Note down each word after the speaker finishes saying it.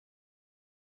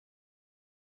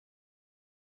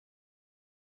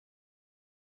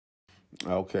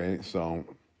Okay, so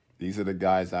these are the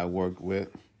guys I worked with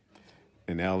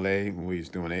in LA when we was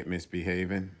doing Ain't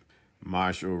Misbehavin'.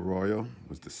 Marshall Royal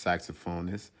was the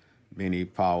saxophonist, Benny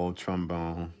Powell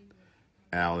trombone,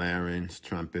 Al Aarons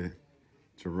trumpet,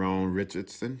 Jerome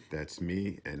Richardson, that's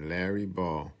me, and Larry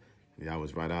Ball. Yeah, I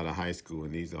was right out of high school,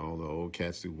 and these are all the old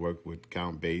cats who worked with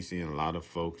Count Basie and a lot of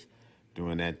folks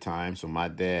during that time. So my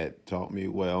dad taught me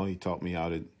well. He taught me how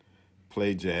to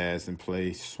play jazz and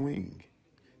play swing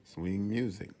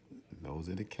music. Those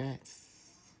are the cats.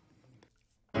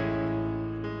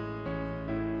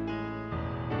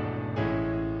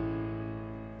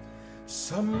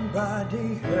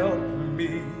 Somebody help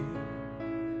me.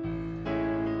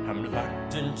 I'm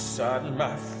locked inside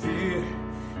my fear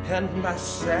and my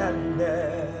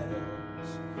sadness.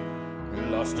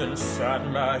 Lost inside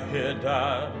my head,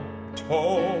 I'm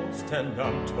tossed and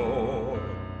I'm torn.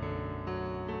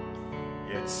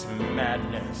 It's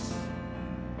madness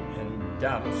and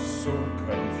I'm so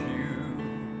confused.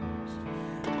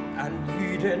 I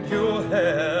needed your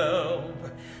help.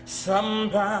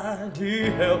 Somebody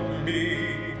help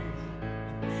me.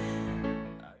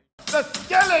 The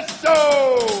Skillet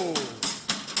Show!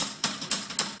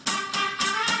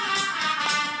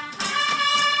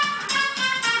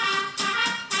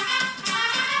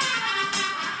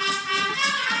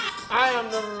 I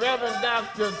am the Reverend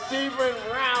Dr. Stephen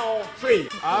Roundtree.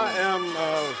 I am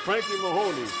Frankie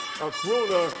Mahoney, a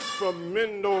crooner from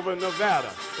Mendover,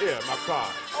 Nevada. Here, my car.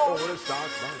 Oh, this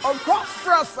sounds fun. A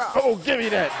cross-dresser. Oh, give me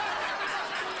that.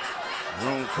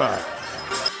 Wrong car.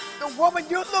 The woman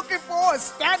you're looking for is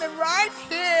standing right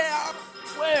here.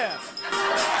 Where?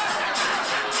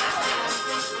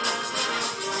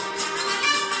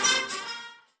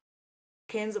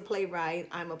 Ken's a playwright.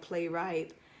 I'm a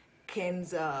playwright.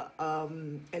 Ken's a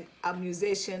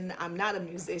musician. I'm not a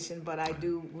musician, but I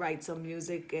do write some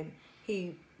music, and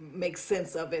he makes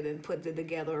sense of it and puts it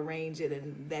together, arrange it,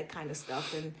 and that kind of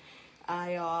stuff. And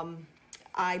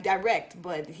I direct,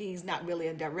 but he's not really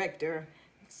a director,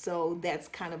 so that's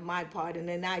kind of my part. And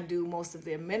then I do most of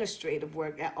the administrative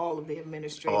work, all of the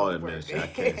administrative All work. administrative. I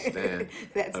can't stand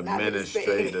That's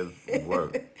administrative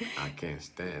work. I can't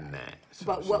stand that.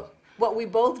 But what we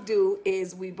both do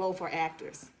is we both are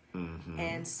actors.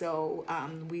 And so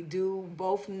we do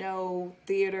both know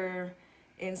theater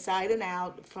inside and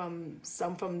out, from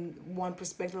one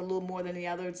perspective, a little more than the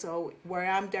other. So where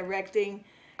I'm directing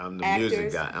I'm the actors,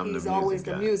 music guy. he's always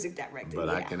the music director. But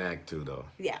yeah. I can act too, though.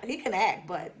 Yeah, he can act,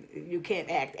 but you can't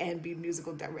act and be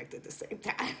musical director at the same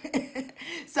time.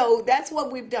 So that's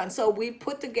what we've done. So we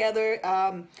put together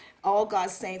All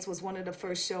God's Saints was one of the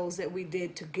first shows that we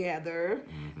did together.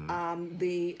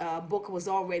 The book was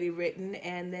already written,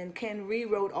 and then Ken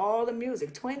rewrote all the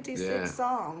music, 26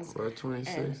 songs. What,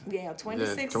 26? And,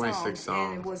 26, 26 songs.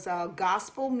 And it was a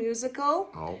gospel musical.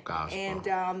 Oh, gospel.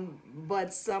 And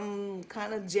but some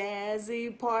kind of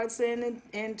jazzy parts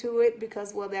into it,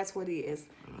 because, well, that's what he is.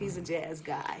 He's a jazz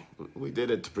guy. We did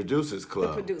it at the Producers Club.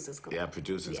 The Producers Club. Yeah,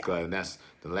 Producers Club. And that's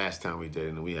the last time we did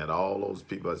it. And we had all those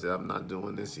people. I said, I'm not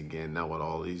doing this again. Not with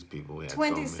all these people. We had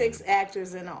 26 so many.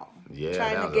 actors in all. Yeah,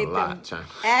 trying that to was get a lot. them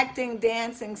acting,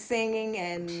 dancing, singing.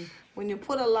 And when you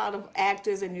put a lot of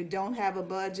actors and you don't have a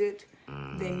budget,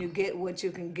 then you get what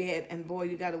you can get. And boy,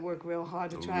 you got to work real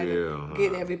hard to try to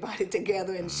get everybody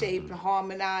together in shape,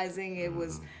 harmonizing. It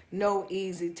was no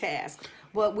easy task.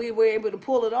 But we were able to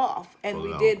pull it off. And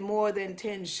we did more than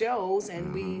 10 shows.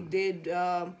 And we did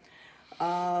 4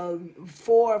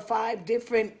 or 5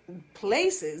 different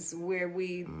places where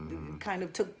we kind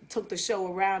of took the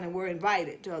show around, and were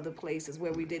invited to other places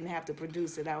where we didn't have to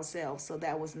produce it ourselves. So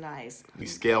that was nice. We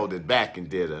scaled it back and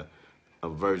did a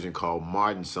version called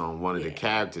Martin's Song. One of the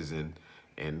characters in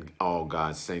All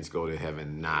God's Saints Go to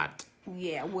Heaven Not.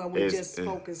 Yeah, where we just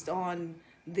focused on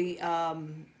the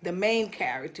main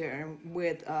character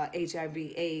with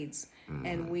HIV/AIDS,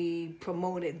 and we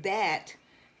promoted that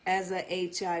as a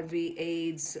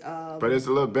HIV/AIDS. But it's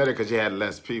a little better because you had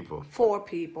less people. 4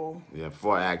 people. Yeah,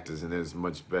 4 actors, and it's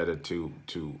much better to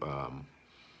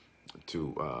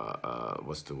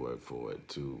what's the word for it?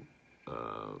 To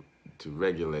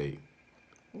regulate.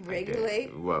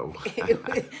 Well,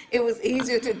 it was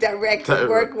easier to direct and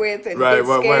work with, and right,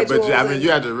 get schedules, but I mean, you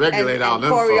had to regulate all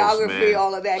them choreography, folks, man.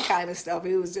 all of that kind of stuff.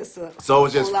 It was just so it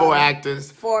was just 4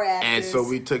 actors. 4 actors, and so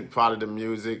we took part of the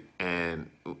music, and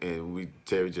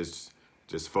Terry just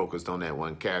focused on that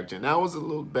one character, and that was a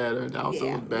little better.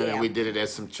 And we did it at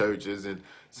some churches and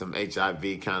some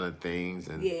HIV kind of things,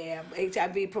 and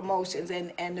HIV promotions,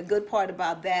 and the good part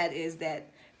about that is that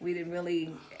we didn't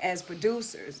really, as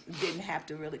producers, didn't have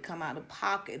to really come out of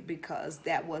pocket because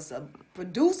that was a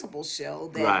producible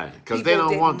show. That right, because they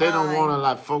don't want a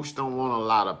lot. Folks don't want a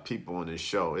lot of people on the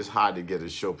show. It's hard to get a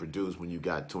show produced when you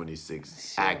got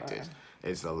 26 actors.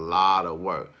 It's a lot of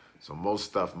work. So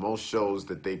most shows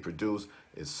that they produce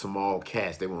is small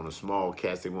cast. They want a small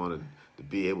cast. They want to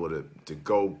be able to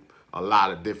go a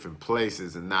lot of different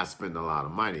places and not spend a lot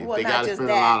of money. If they got to spend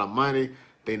a lot of money,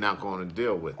 they're not going to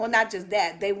deal with it. Well, not just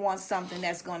that. They want something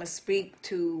that's going to speak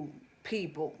to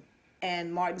people.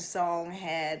 And Martin's Song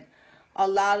had a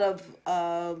lot of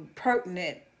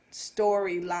pertinent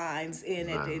storylines in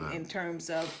it in terms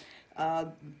of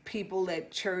people at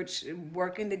church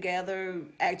working together,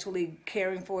 actually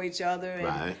caring for each other,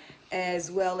 and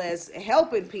as well as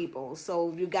helping people.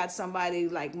 So you got somebody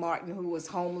like Martin who was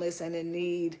homeless and in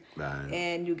need,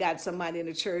 and you got somebody in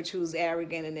the church who's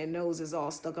arrogant and their nose is all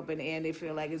stuck up in the air and they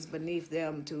feel like it's beneath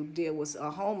them to deal with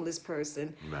a homeless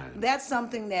person. That's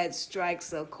something that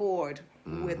strikes a chord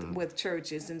with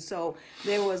churches. And so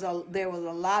there was a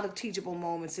lot of teachable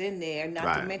moments in there,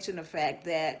 not to mention the fact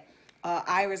that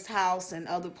Iris House and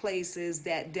other places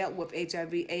that dealt with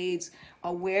HIV/AIDS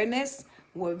awareness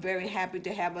were very happy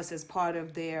to have us as part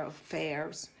of their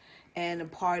affairs and a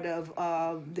part of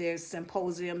their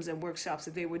symposiums and workshops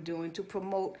that they were doing to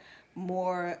promote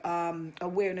more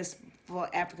awareness for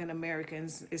African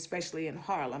Americans, especially in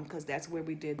Harlem, because that's where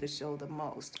we did the show the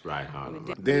most. Right,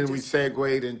 Harlem. Then we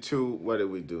segued into, what did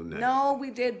we do next? No, we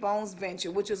did Bones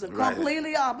Venture, which was a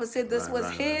completely opposite. This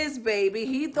was his baby.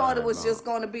 He thought it was just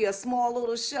going to be a small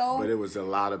little show. But it was a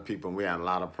lot of people, and we had a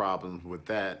lot of problems with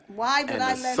that. Why did I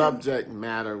let him? And the subject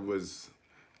matter was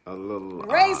a little...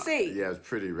 racy. Yeah, it's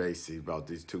pretty racy about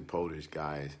these two Polish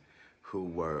guys who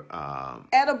were...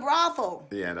 at a brothel.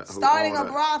 Yeah. Starting a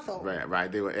brothel.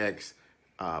 Right. They were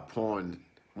ex-porn...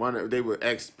 They were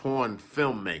ex-porn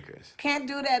filmmakers. Can't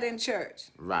do that in church.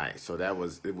 Right. So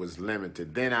it was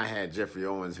limited. Then I had Jeffrey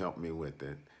Owens help me with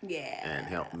it. Yeah. And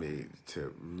help me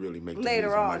to really make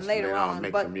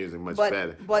the music much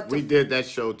better. But we did that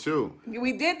show too.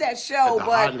 We did that show, at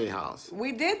the Hartley House.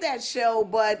 We did that show,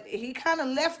 but he kind of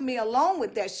left me alone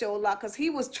with that show a lot because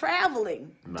he was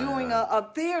traveling, doing a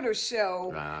theater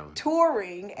show,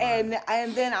 touring, and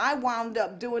then I wound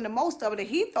up doing the most of it. And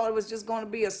he thought it was just going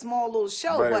to be a small little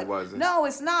show, but it wasn't. No,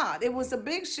 it's not. It was a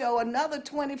big show. Another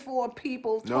 24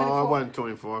 people. 24. No, it wasn't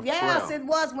 24. Yes, 12. it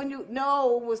was.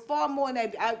 It was far more than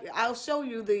that. I'll show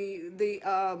you the.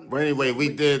 Well, anyway, we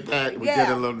did that. We did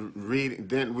a little reading.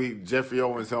 Then Jeffrey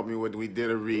Owens helped me with. We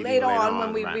did a reading later on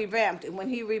when we revamped it. When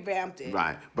he revamped it.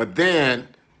 Right, but then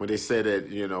when they said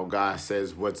that, God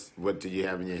says, what do you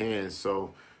have in your hands?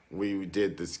 So we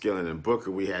did the Skillet and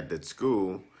Booker. We had that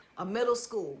school. A middle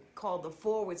school called the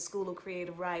Forward School of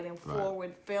Creative Writing,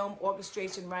 Forward Film,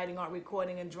 Orchestration, Writing, Art,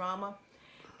 Recording, and Drama.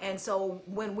 And so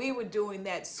when we were doing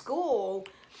that school,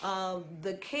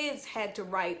 the kids had to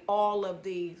write all of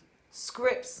the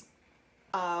scripts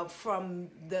from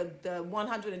the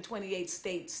 128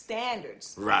 state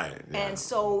standards. Right. Yeah. And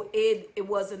so it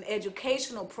was an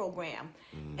educational program.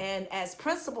 And as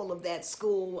principal of that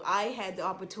school, I had the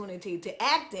opportunity to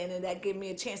act in, and that gave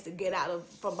me a chance to get out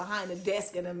from behind the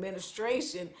desk in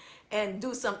administration and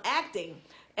do some acting.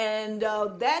 And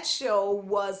that show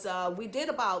was, we did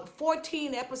about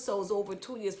 14 episodes over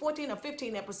 2 years, 14 or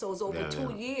 15 episodes over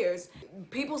 2 years.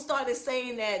 People started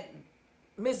saying that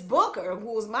Miss Booker,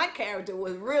 who was my character,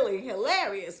 was really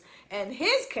hilarious. And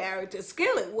his character,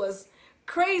 Skillet, was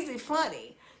crazy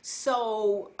funny.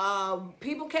 So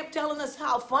people kept telling us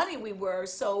how funny we were.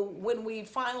 So when we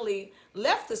finally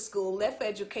left the school, left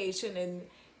education,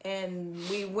 and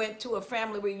we went to a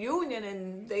family reunion,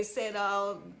 and they said,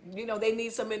 they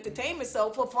need some entertainment. So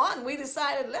for fun, we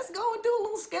decided, let's go and do a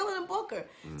little Skillet and Booker.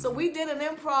 So we did an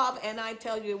improv, and I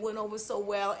tell you, it went over so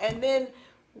well. And then,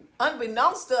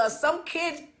 unbeknownst to us, some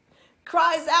kid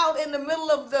cries out in the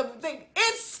middle of the thing,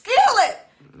 "It's Skillet!"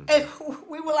 And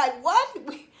we were like, what?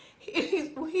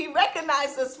 He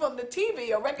recognized us from the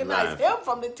TV, or recognized him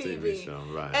from the TV. show,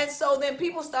 And so then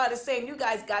people started saying, you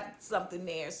guys got something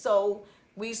there. So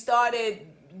we started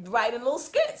writing little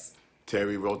skits.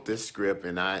 Terry wrote this script,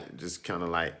 and I just kind of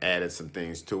like added some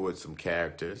things to it, some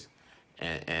characters,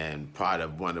 and part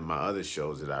of one of my other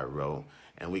shows that I wrote.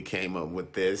 And we came up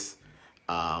with this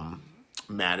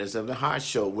Matters of the Heart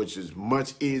show, which is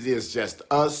much easier. It's just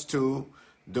us two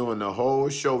doing the whole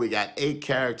show. We got 8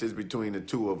 characters between the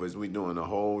two of us. We doing the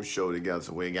whole show together,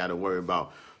 so we ain't got to worry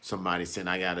about somebody saying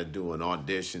I got to do an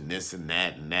audition, this and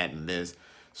that and that and this.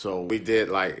 So we did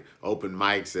like open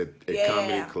mics at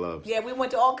comedy clubs. Yeah, we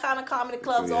went to all kind of comedy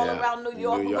clubs all around New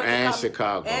York. We went and to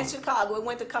Chicago. And Chicago. We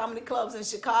went to comedy clubs in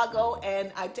Chicago,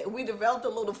 and we developed a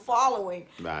little following.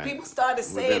 Right. People started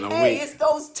saying, hey, it's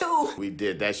those two. We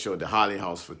did that show at the Holly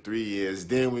House for 3 years.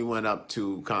 Then we went up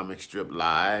to Comic Strip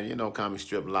Live. You know Comic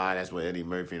Strip Live, that's where Eddie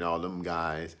Murphy and all them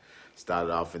guys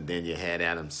started off. And then you had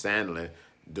Adam Sandler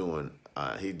doing,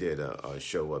 he did a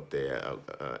show up there,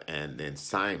 and then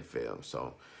Seinfeld.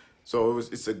 So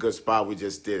it's a good spot. We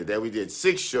just did it there. We did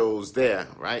 6 shows there,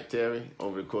 right, Terry?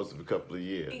 Over the course of a couple of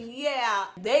years. Yeah,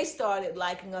 they started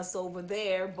liking us over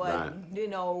there, but Right. you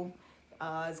know,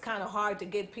 it's kind of hard to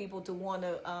get people to want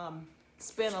to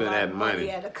spend a lot that of money money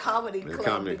at a comedy club.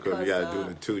 Comedy because, club, you got to do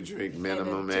the 2-drink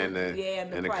minimum and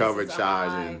the prices cover are charge,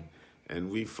 high.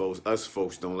 and us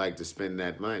folks don't like to spend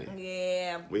that money.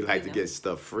 Yeah, We like to get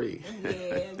stuff free.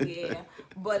 yeah.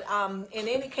 But in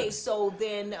any case, so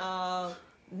then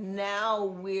now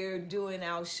we're doing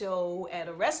our show at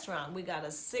a restaurant. We got a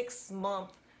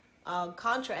 6-month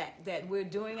contract that we're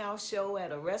doing our show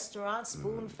at a restaurant,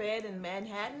 spoon-fed in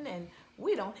Manhattan, and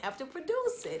we don't have to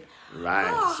produce it.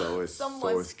 Right. So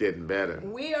it's getting better.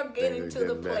 We are getting Things to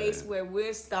the getting place better. where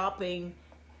we're stopping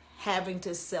having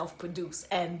to self-produce,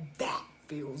 and that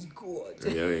feels good.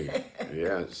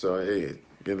 Yeah. So hey,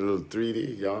 get a little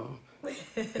 3D, y'all.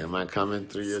 Am I coming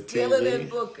through your Skillet TV? and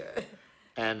Booker.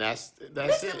 And that's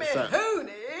Mr. it.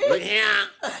 Mahoney. Look here.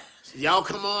 Y'all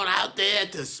come on out there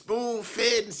to Spoon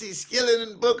Fed and see Skillet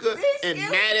and Booker and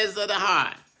Matters of the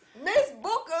Heart. Miss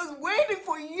Booker's waiting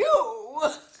for you.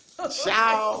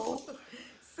 Ciao.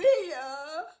 See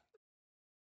ya.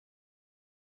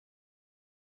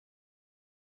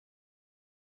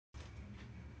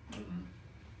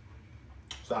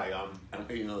 Sorry, I'm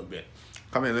eating a little bit.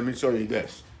 Come here, let me show you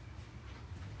this.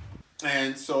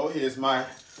 And so here's my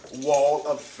wall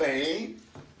of fame.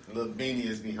 Little Beanie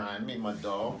is behind me, my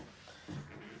dog.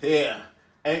 Here,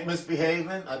 Ain't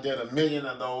Misbehavin. I did 1 million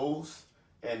of those.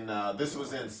 And this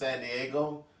was in San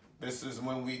Diego. This is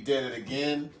when we did it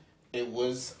again. It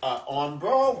was on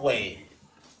Broadway.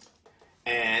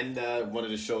 And one of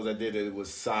the shows I did, it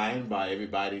was signed by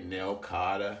everybody, Nell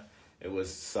Carter. It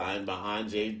was signed by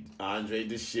Andre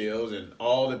DeShields and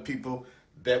all the people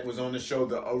that was on the show,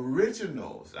 the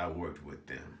originals. I worked with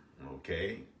them,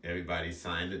 okay? Everybody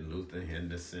signed it, Luther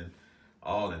Henderson,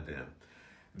 all of them.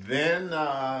 Then,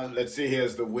 let's see,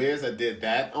 here's The Wiz. I did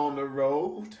that on the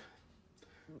road.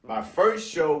 My first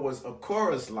show was a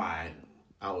chorus line.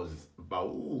 I was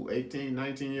about 18,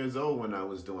 19 years old when I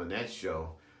was doing that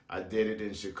show. I did it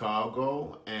in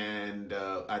Chicago, and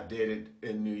I did it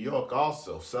in New York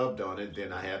also, subbed on it.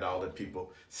 Then I had all the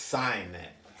people sign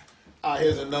that.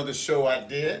 Here's another show I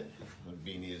did.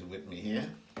 Beanie is with me here.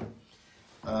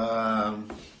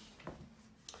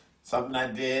 Something I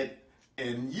did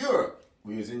in Europe.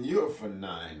 We was in Europe for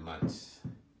 9 months.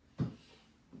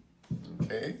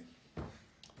 Okay.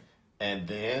 And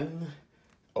then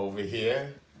over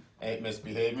here, Ain't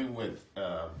Misbehavin with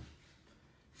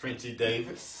Frenchie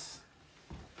Davis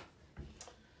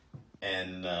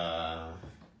and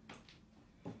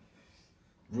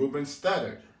Ruben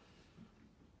Studdard.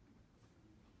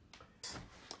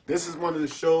 This is one of the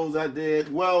shows I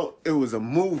did. Well, it was a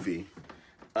movie,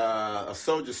 a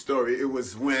soldier story. It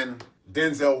was when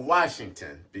Denzel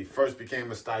Washington first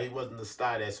became a star. He wasn't a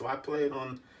star there, so I played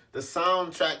on the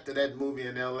soundtrack to that movie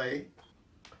in L.A.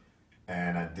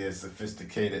 And I did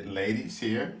Sophisticated Ladies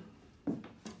here.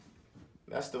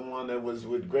 That's the one that was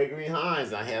with Gregory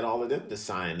Hines. I had all of them to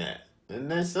sign that. Isn't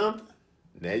that something?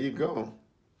 There you go.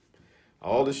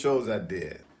 All the shows I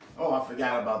did. Oh, I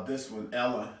forgot about this one,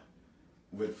 Ella,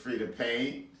 with Frida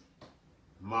Payne,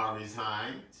 Maurice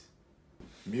Hines.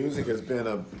 Music has been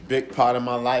a big part of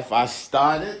my life. I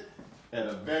started at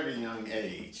a very young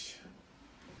age.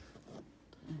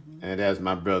 And that's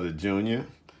my brother Junior.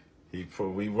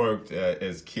 We worked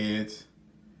as kids,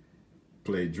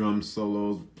 played drum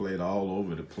solos, played all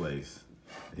over the place.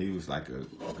 He was like a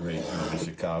great drummer in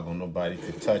Chicago. Nobody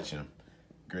could touch him.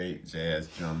 Great jazz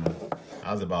drummer.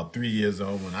 I was about 3 years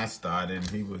old when I started, and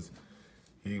he was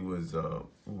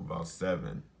about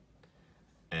 7.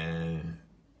 And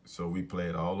so we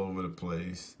played all over the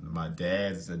place. My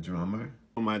dad's a drummer.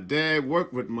 My dad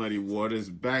worked with Muddy Waters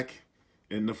back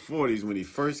in the 40s when he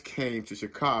first came to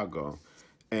Chicago.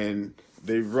 And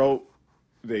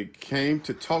they came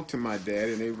to talk to my dad,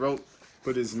 and they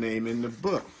put his name in the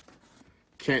book.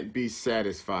 Can't Be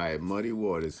Satisfied, Muddy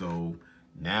Waters. So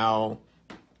now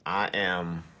I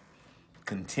am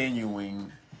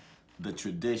continuing the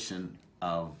tradition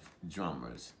of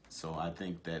drummers. So I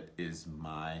think that is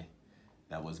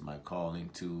That was my calling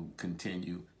to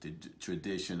continue the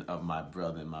tradition of my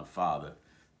brother and my father.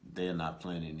 They're not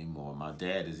playing anymore. My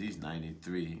dad he's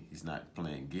 93. He's not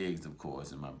playing gigs, of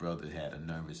course, and my brother had a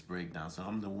nervous breakdown. So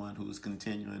I'm the one who's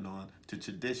continuing on to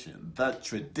tradition, the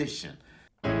tradition.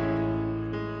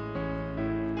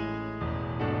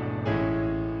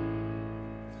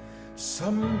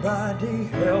 Somebody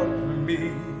help me.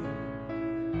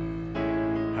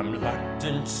 I'm locked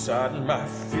inside my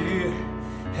fear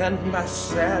and my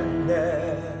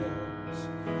sadness.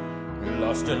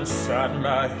 Lost inside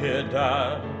my head,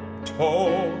 I'm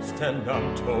tossed and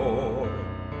I'm torn.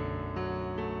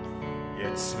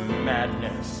 It's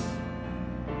madness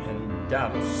and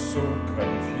I'm so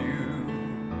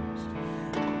confused.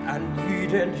 I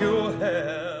needed your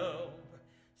help.